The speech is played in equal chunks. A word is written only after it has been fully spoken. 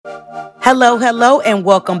Hello, and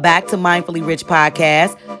welcome back to Mindfully Rich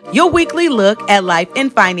Podcast, your weekly look at life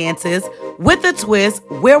and finances with a twist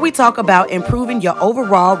where we talk about improving your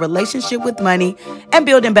overall relationship with money and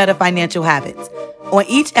building better financial habits. On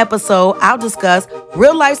each episode, I'll discuss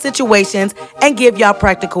real life situations and give y'all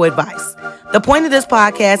practical advice. The point of this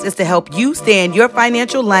podcast is to help you stay in your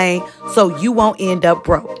financial lane so you won't end up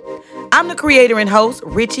broke. I'm the creator and host,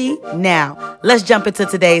 Richie. Now, let's jump into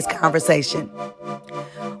today's conversation.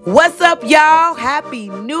 What's up, y'all? Happy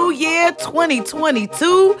New Year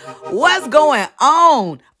 2022. What's going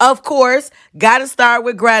on? Of course, gotta start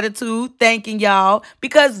with gratitude, thanking y'all,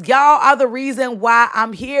 because y'all are the reason why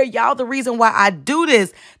I'm here. Y'all the reason why I do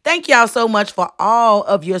this. Thank y'all so much for all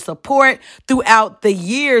of your support throughout the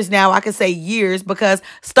years now. I can say years because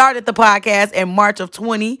started the podcast in March of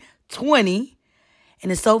 2020.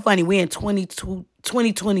 And it's so funny. We're in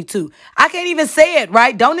 2022. I can't even say it,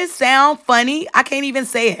 right? Don't it sound funny? I can't even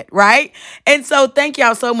say it, right? And so thank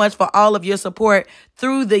y'all so much for all of your support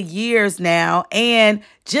through the years now and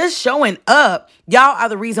just showing up. Y'all are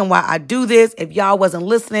the reason why I do this. If y'all wasn't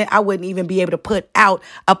listening, I wouldn't even be able to put out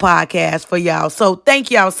a podcast for y'all. So thank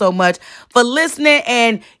y'all so much for listening.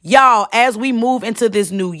 And y'all, as we move into this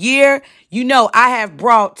new year, you know, I have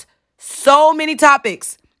brought so many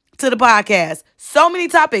topics to the podcast. So many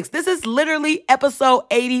topics. This is literally episode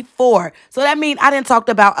 84. So that means I didn't talk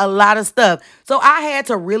about a lot of stuff. So I had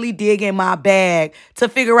to really dig in my bag to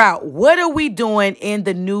figure out what are we doing in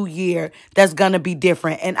the new year that's going to be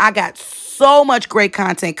different. And I got so much great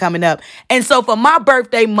content coming up. And so for my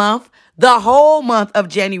birthday month, the whole month of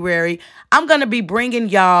January, I'm going to be bringing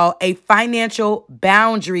y'all a financial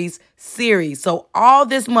boundaries series. So all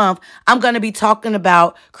this month, I'm going to be talking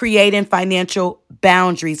about creating financial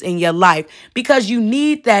boundaries in your life because you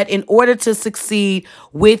need that in order to succeed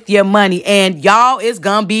with your money. And y'all, it's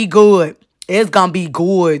going to be good. It's going to be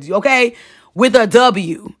good, okay? With a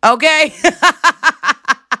W, okay?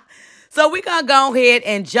 So we're going to go ahead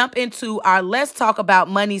and jump into our Let's Talk About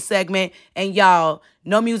Money segment. And y'all,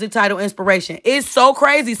 no music title inspiration. It's so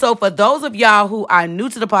crazy. So for those of y'all who are new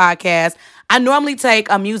to the podcast, I normally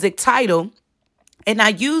take a music title and I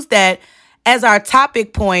use that as our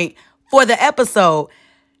topic point for the episode.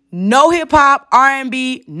 No hip hop,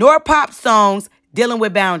 R&B, nor pop songs dealing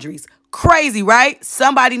with boundaries. Crazy, right?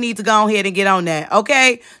 Somebody needs to go ahead and get on that.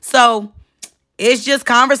 Okay. So it's just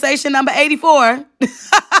conversation number 84.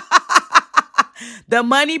 The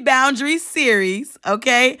Money Boundaries series,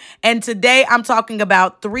 okay? And today I'm talking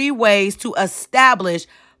about 3 ways to establish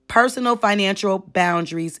personal financial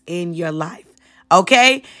boundaries in your life,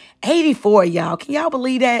 okay? 84, y'all. Can y'all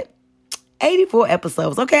believe that? 84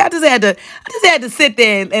 episodes, okay? I just had to sit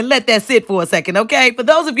there and let that sit for a second, okay? For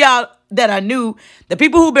those of y'all that are new, the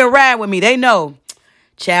people who've been riding with me, they know,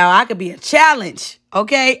 child, I could be a challenge,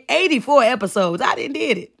 okay? 84 episodes. I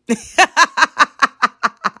did it.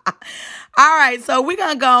 All right, so we're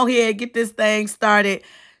going to go ahead and get this thing started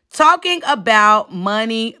talking about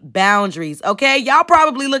money boundaries, okay? Y'all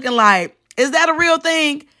probably looking like, is that a real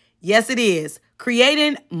thing? Yes, it is.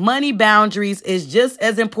 Creating money boundaries is just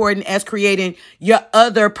as important as creating your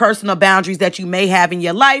other personal boundaries that you may have in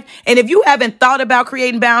your life. And if you haven't thought about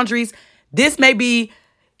creating boundaries, this may be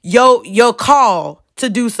your call to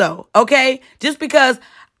do so, okay? Just because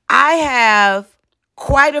I have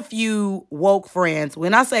quite a few woke friends.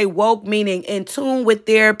 When I say woke, meaning in tune with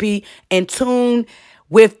therapy, in tune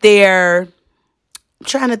with their, I'm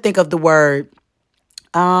trying to think of the word,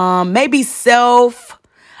 maybe self.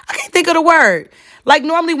 I can't think of the word. Like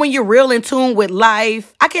normally when you're real in tune with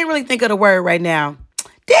life, I can't really think of the word right now.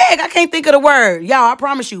 Dang, I can't think of the word. Y'all, I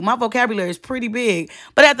promise you, my vocabulary is pretty big.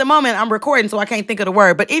 But at the moment, I'm recording, so I can't think of the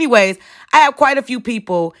word. But anyways, I have quite a few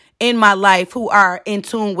people in my life who are in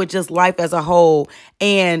tune with just life as a whole.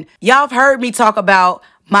 And y'all have heard me talk about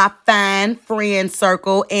my fine friend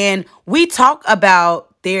circle. And we talk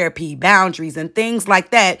about therapy, boundaries, and things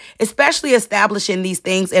like that, especially establishing these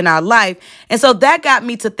things in our life. And so that got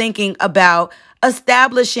me to thinking about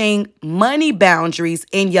establishing money boundaries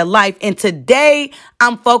in your life. And today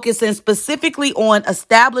I'm focusing specifically on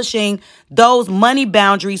establishing those money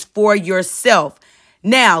boundaries for yourself.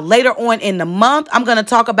 Now, later on in the month, I'm going to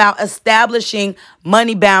talk about establishing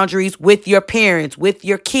money boundaries with your parents, with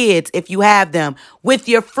your kids, if you have them, with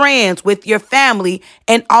your friends, with your family,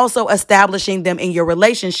 and also establishing them in your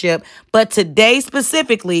relationship. But today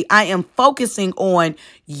specifically, I am focusing on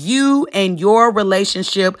you and your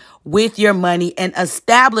relationship with your money and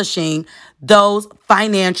establishing those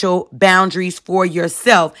financial boundaries for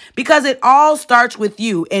yourself, because it all starts with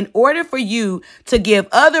you. In order for you to give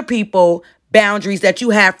other people boundaries that you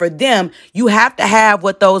have for them, you have to have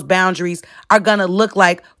what those boundaries are going to look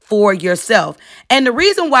like for yourself. And the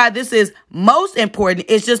reason why this is most important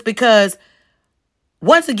is just because,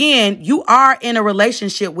 once again, you are in a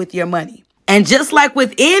relationship with your money. And just like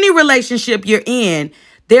with any relationship you're in,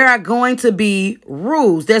 there are going to be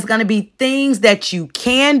rules. There's going to be things that you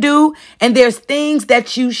can do, and there's things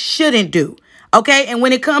that you shouldn't do. Okay. And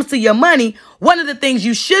when it comes to your money, one of the things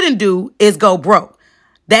you shouldn't do is go broke.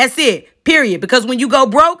 That's it, period. Because when you go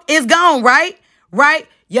broke, it's gone, right? Right?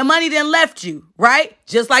 Your money then left you, right?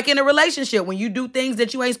 Just like in a relationship, when you do things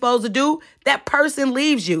that you ain't supposed to do, that person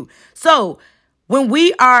leaves you. So when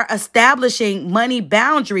we are establishing money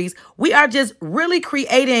boundaries, we are just really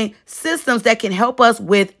creating systems that can help us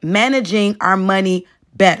with managing our money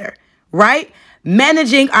better, right?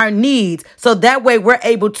 Managing our needs. So that way we're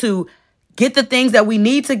able to get the things that we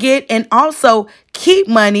need to get and also keep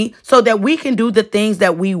money so that we can do the things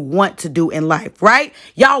that we want to do in life, right?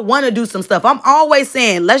 Y'all want to do some stuff. I'm always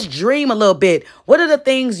saying, let's dream a little bit. What are the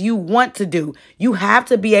things you want to do? You have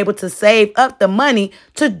to be able to save up the money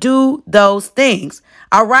to do those things.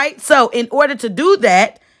 All right. So in order to do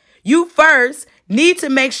that, you first need to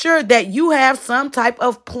make sure that you have some type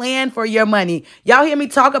of plan for your money. Y'all hear me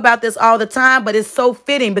talk about this all the time, but it's so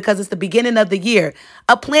fitting because it's the beginning of the year.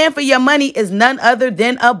 A plan for your money is none other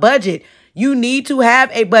than a budget. You need to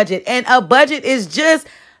have a budget, and a budget is just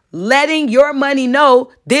letting your money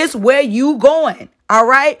know this where you going. All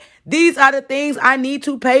right. These are the things I need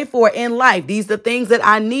to pay for in life. These are the things that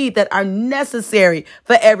I need that are necessary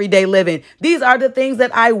for everyday living. These are the things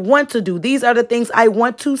that I want to do. These are the things I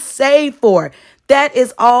want to save for. That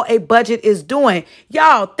is all a budget is doing.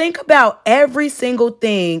 Y'all, think about every single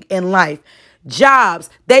thing in life. Jobs,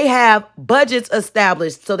 they have budgets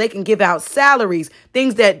established so they can give out salaries,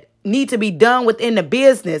 things that need to be done within the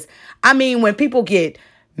business. I mean, when people get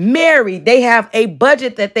married, they have a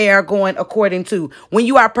budget that they are going according to. When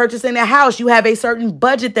you are purchasing a house, you have a certain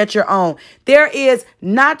budget that you're on. There is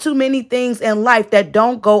not too many things in life that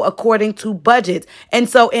don't go according to budgets. And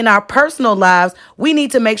so in our personal lives, we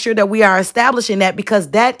need to make sure that we are establishing that,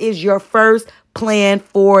 because that is your first plan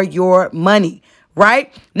for your money,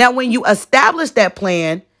 right? Now, when you establish that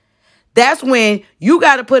plan, that's when you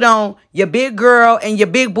got to put on your big girl and your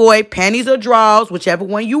big boy panties or drawers, whichever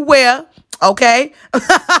one you wear. Okay.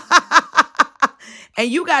 And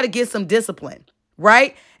you got to get some discipline,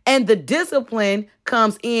 right? And the discipline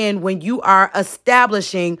comes in when you are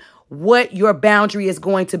establishing what your boundary is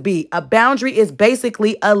going to be. A boundary is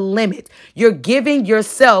basically a limit. You're giving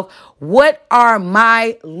yourself, what are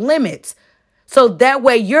my limits? So that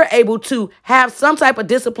way you're able to have some type of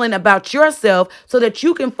discipline about yourself so that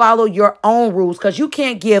you can follow your own rules, because you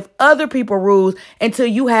can't give other people rules until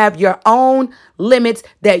you have your own limits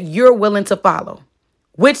that you're willing to follow,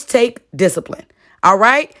 which take discipline. All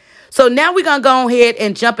right. So now we're going to go ahead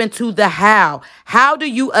and jump into the how. How do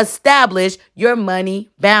you establish your money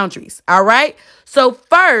boundaries? All right. So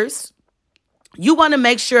first, you want to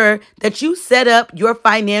make sure that you set up your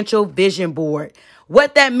financial vision board.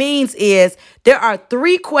 What that means is there are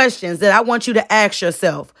 3 questions that I want you to ask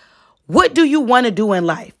yourself. What do you want to do in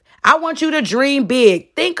life? I want you to dream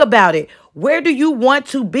big. Think about it. Where do you want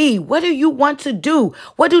to be? What do you want to do?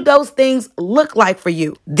 What do those things look like for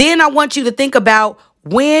you? Then I want you to think about,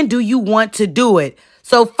 when do you want to do it?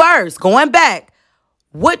 So first, going back,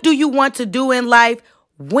 what do you want to do in life?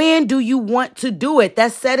 When do you want to do it?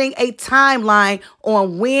 That's setting a timeline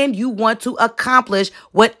on when you want to accomplish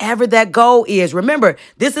whatever that goal is. Remember,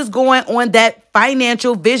 this is going on that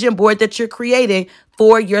financial vision board that you're creating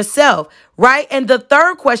for yourself, right? And the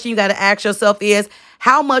third question you got to ask yourself is,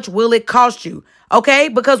 how much will it cost you? Okay?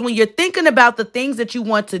 Because when you're thinking about the things that you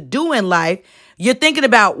want to do in life, you're thinking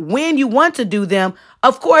about when you want to do them.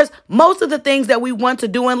 Of course, most of the things that we want to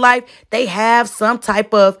do in life, they have some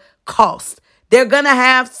type of cost. They're going to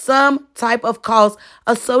have some type of cost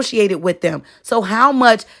associated with them. So how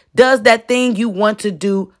much does that thing you want to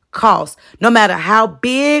do cost? No matter how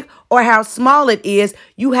big or how small it is,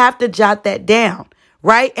 you have to jot that down,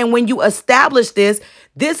 right? And when you establish this,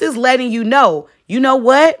 this is letting you know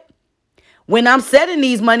what? When I'm setting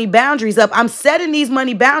these money boundaries up, I'm setting these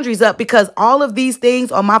money boundaries up because all of these things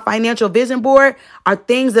on my financial vision board are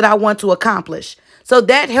things that I want to accomplish. So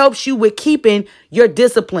that helps you with keeping your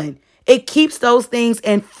discipline. It keeps those things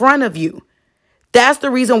in front of you. That's the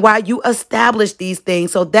reason why you establish these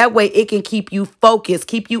things. So that way it can keep you focused,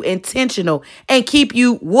 keep you intentional, and keep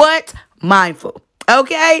you what? Mindful.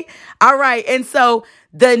 Okay. All right. And so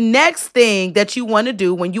the next thing that you want to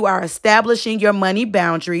do when you are establishing your money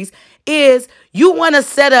boundaries is you want to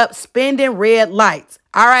set up spending red lights.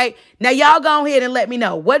 All right. Now, y'all go ahead and let me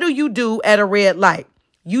know. What do you do at a red light?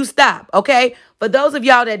 You stop. Okay. For those of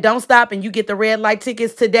y'all that don't stop and you get the red light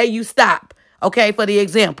tickets today, you stop. Okay. For the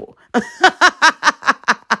example,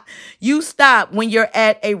 you stop when you're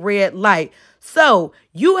at a red light. So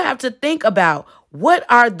you have to think about what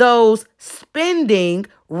are those spending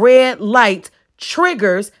red light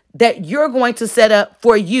triggers that you're going to set up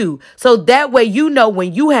for you. So that way, you know,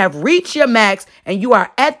 when you have reached your max and you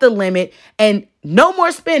are at the limit and no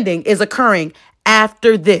more spending is occurring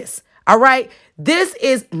after this. All right. This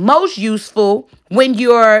is most useful when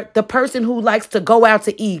you're the person who likes to go out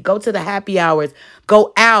to eat, go to the happy hours,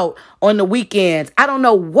 go out on the weekends. I don't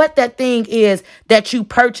know what that thing is that you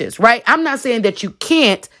purchase, right? I'm not saying that you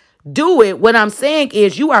can't do it. What I'm saying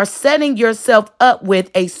is you are setting yourself up with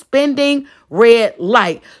a spending red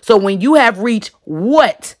light. So when you have reached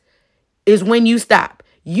what is when you stop,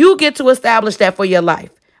 you get to establish that for your life.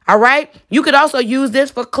 All right. You could also use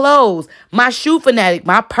this for clothes, my shoe fanatic,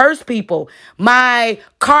 my purse people, my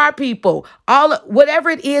car people, whatever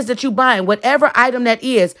it is that you buying, whatever item that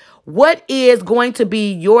is, what is going to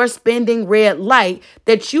be your spending red light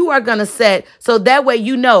that you are going to set so that way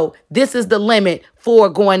you know this is the limit for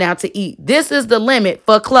going out to eat. This is the limit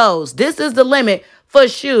for clothes. This is the limit for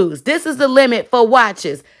shoes. This is the limit for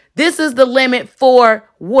watches. This is the limit for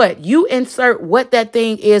what? You insert what that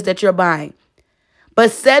thing is that you're buying.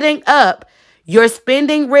 But setting up your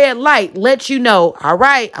spending red light lets you know, all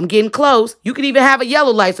right, I'm getting close. You could even have a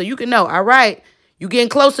yellow light so you can know, all right, you're getting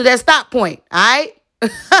close to that stop point, all right?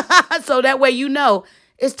 So that way you know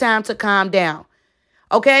it's time to calm down,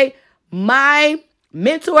 okay? My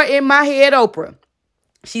mentor in my head, Oprah,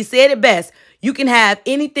 she said it best. You can have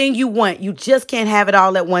anything you want. You just can't have it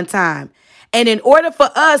all at one time. And in order for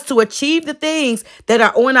us to achieve the things that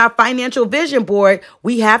are on our financial vision board,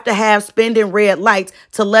 we have to have spending red lights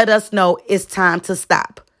to let us know it's time to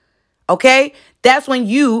stop. Okay? That's when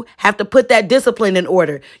you have to put that discipline in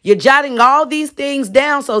order. You're jotting all these things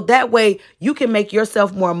down so that way you can make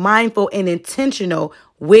yourself more mindful and intentional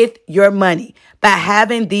with your money by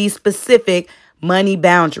having these specific money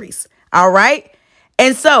boundaries. All right?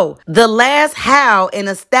 And so the last how in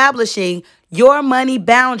establishing your money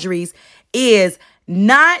boundaries is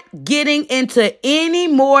not getting into any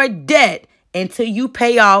more debt until you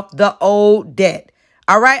pay off the old debt.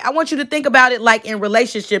 All right. I want you to think about it like in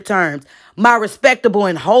relationship terms. My respectable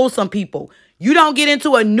and wholesome people, you don't get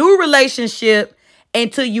into a new relationship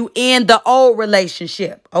until you end the old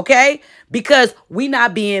relationship. OK, because we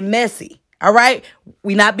not being messy. All right.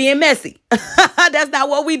 We not being messy. That's not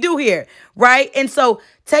what we do here. Right. And so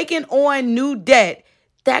taking on new debt,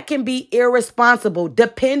 that can be irresponsible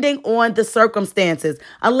depending on the circumstances,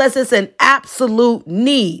 unless it's an absolute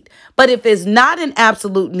need. But if it's not an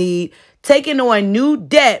absolute need, taking on new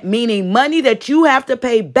debt, meaning money that you have to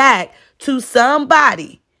pay back to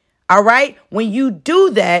somebody. All right. When you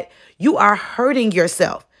do that, you are hurting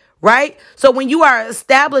yourself. Right. So when you are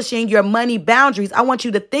establishing your money boundaries, I want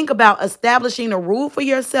you to think about establishing a rule for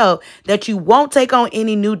yourself that you won't take on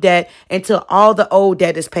any new debt until all the old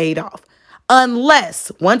debt is paid off.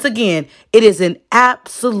 Unless, once again, it is an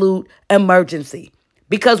absolute emergency,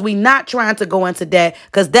 because we're not trying to go into debt,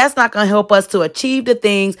 because that's not going to help us to achieve the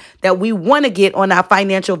things that we want to get on our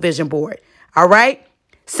financial vision board. All right.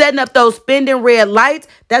 Setting up those spending red lights,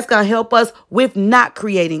 that's going to help us with not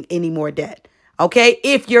creating any more debt. Okay,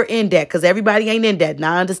 if you're in debt, because everybody ain't in debt.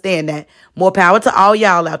 Now I understand that. More power to all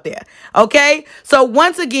y'all out there. Okay, so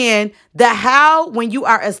once again, the how, when you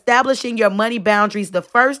are establishing your money boundaries, the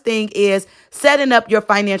first thing is setting up your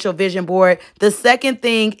financial vision board. The second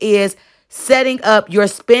thing is setting up your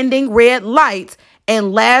spending red lights.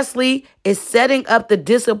 And lastly, is setting up the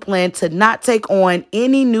discipline to not take on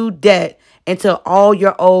any new debt until all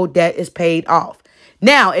your old debt is paid off.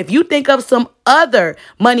 Now, if you think of some other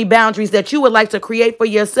money boundaries that you would like to create for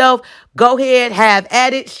yourself, go ahead, have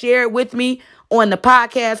at it, share it with me on the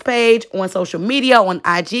podcast page, on social media, on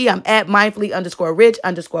IG. I'm at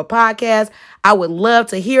mindfully_rich_podcast. I would love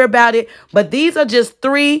to hear about it. But these are just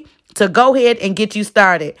 3 to go ahead and get you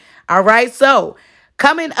started. All right. So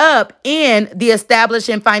coming up in the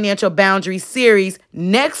Establishing Financial Boundaries series,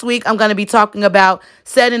 next week, I'm going to be talking about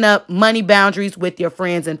setting up money boundaries with your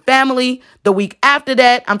friends and family. The week after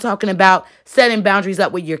that, I'm talking about setting boundaries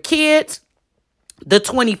up with your kids. The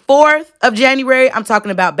 24th of January, I'm talking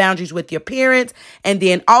about boundaries with your parents. And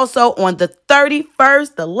then also on the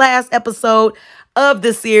 31st, the last episode of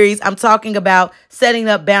the series, I'm talking about setting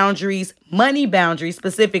up boundaries, money boundaries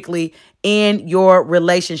specifically, in your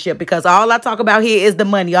relationship, because all I talk about here is the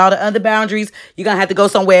money. All the other boundaries, you're going to have to go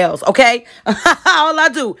somewhere else, okay? All I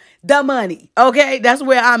do, the money, okay? That's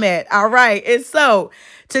where I'm at, all right? And so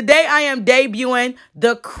today I am debuting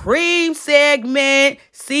the cream segment,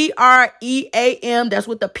 CREAM. That's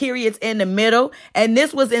with the periods in the middle. And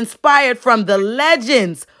this was inspired from the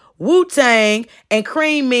legends, Wu-Tang, and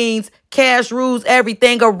cream means cash rules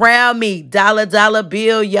everything around me. Dollar, dollar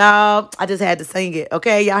bill, y'all. I just had to sing it,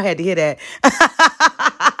 okay? Y'all had to hear that.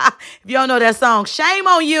 If you don't know that song, shame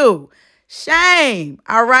on you. Shame.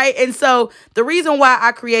 All right. And so the reason why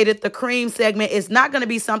I created the cream segment is not going to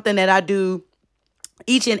be something that I do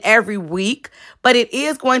each and every week, but it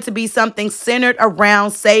is going to be something centered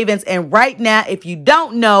around savings. And right now, if you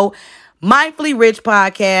don't know, Mindfully Rich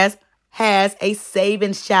Podcast has a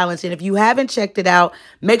savings challenge. And if you haven't checked it out,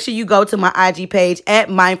 make sure you go to my IG page at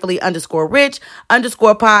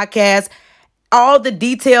mindfully_rich_podcast. All the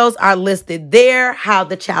details are listed there, how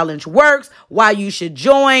the challenge works, why you should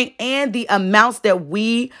join, and the amounts that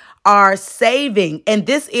we are saving. And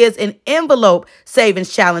this is an envelope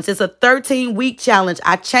savings challenge. It's a 13-week challenge.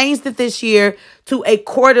 I changed it this year to a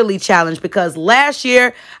quarterly challenge because last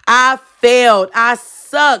year I failed. I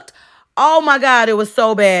sucked. Oh my God, it was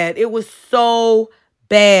so bad. It was so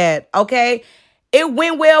bad. Okay. It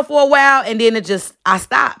went well for a while and then I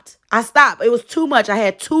stopped. It was too much. I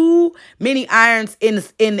had too many irons in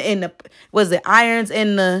the irons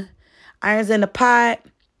in the pot,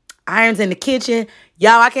 irons in the kitchen.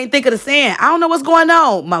 Y'all, I can't think of the saying. I don't know what's going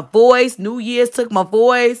on. My voice, New Year's took my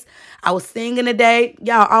voice. I was singing today.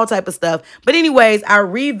 Y'all, all type of stuff. But anyways, I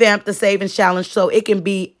revamped the savings challenge so it can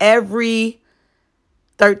be every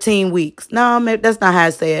 13 weeks. No, that's not how I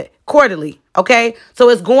say it. Quarterly. Okay. So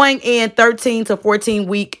it's going in 13 to 14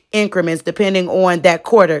 week increments, depending on that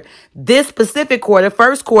quarter. This specific quarter,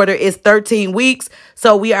 first quarter, is 13 weeks.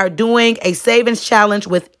 So we are doing a savings challenge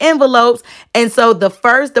with envelopes. And so the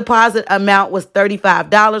first deposit amount was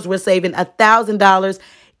 $35. We're saving $1,000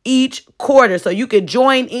 each quarter. So you could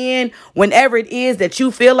join in whenever it is that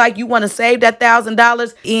you feel like you want to save that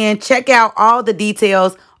 $1,000, and check out all the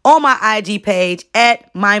details on my IG page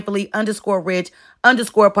at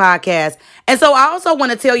mindfully_rich_podcast. And so I also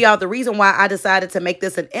want to tell y'all the reason why I decided to make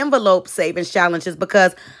this an envelope savings challenge is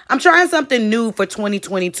because I'm trying something new for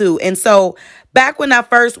 2022. And so back when I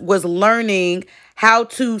first was learning how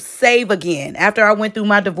to save again, after I went through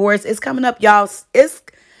my divorce, it's coming up, y'all. It's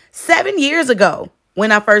 7 years ago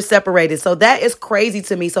when I first separated. So that is crazy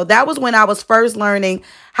to me. So that was when I was first learning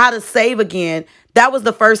how to save again. That was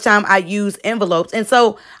the first time I used envelopes. And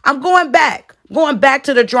so I'm going back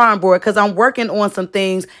to the drawing board because I'm working on some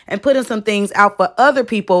things and putting some things out for other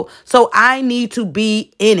people. So I need to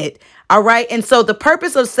be in it. All right. And so the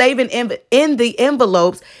purpose of saving in the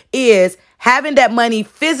envelopes is having that money,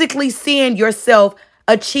 physically seeing yourself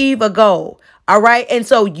achieve a goal. All right. And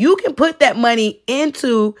so you can put that money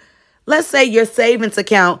into, let's say, your savings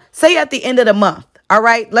account, say at the end of the month. All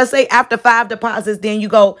right. Let's say after 5 deposits, then you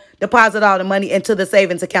go deposit all the money into the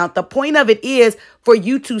savings account. The point of it is for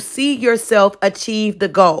you to see yourself achieve the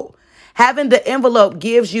goal. Having the envelope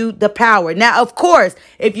gives you the power. Now, of course,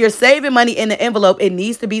 if you're saving money in the envelope, it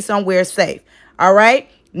needs to be somewhere safe. All right.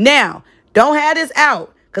 Now, don't have this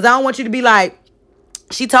out because I don't want you to be like,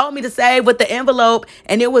 she told me to save with the envelope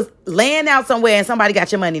and it was laying out somewhere and somebody got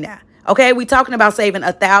your money now. Okay, we talking about saving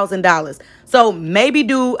 $1,000. So maybe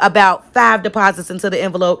do about 5 deposits into the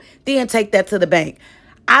envelope, then take that to the bank.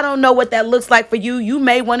 I don't know what that looks like for you. You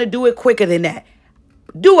may want to do it quicker than that.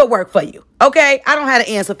 Do what work for you. Okay, I don't have an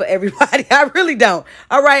answer for everybody. I really don't.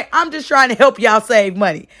 All right, I'm just trying to help y'all save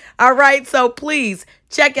money. All right, so please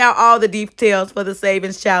check out all the details for the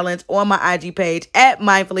savings challenge on my IG page at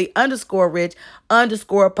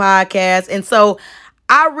mindfully_rich_podcast. And so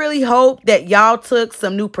I really hope that y'all took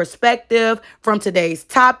some new perspective from today's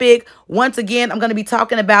topic. Once again, I'm going to be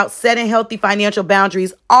talking about setting healthy financial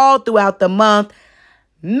boundaries all throughout the month.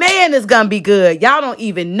 Man, it's going to be good. Y'all don't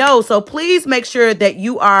even know. So please make sure that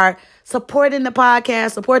you are supporting the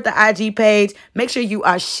podcast, support the IG page. Make sure you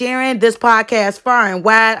are sharing this podcast far and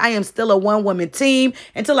wide. I am still a one-woman team.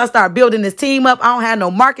 Until I start building this team up, I don't have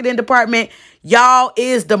no marketing department. Y'all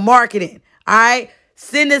is the marketing. All right?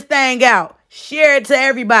 Send this thing out. Share it to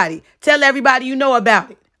everybody. Tell everybody you know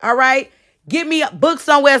about it. All right? Get me a book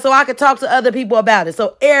somewhere so I can talk to other people about it.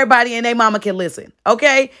 So everybody and their mama can listen.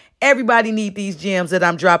 Okay? Everybody need these gems that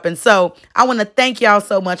I'm dropping. So I want to thank y'all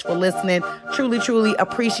so much for listening. Truly, truly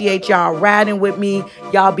appreciate y'all riding with me.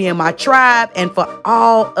 Y'all being my tribe and for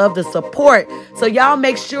all of the support. So y'all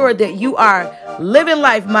make sure that you are living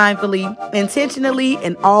life mindfully, intentionally,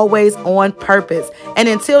 and always on purpose. And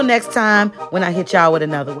until next time, when I hit y'all with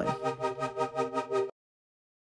another one.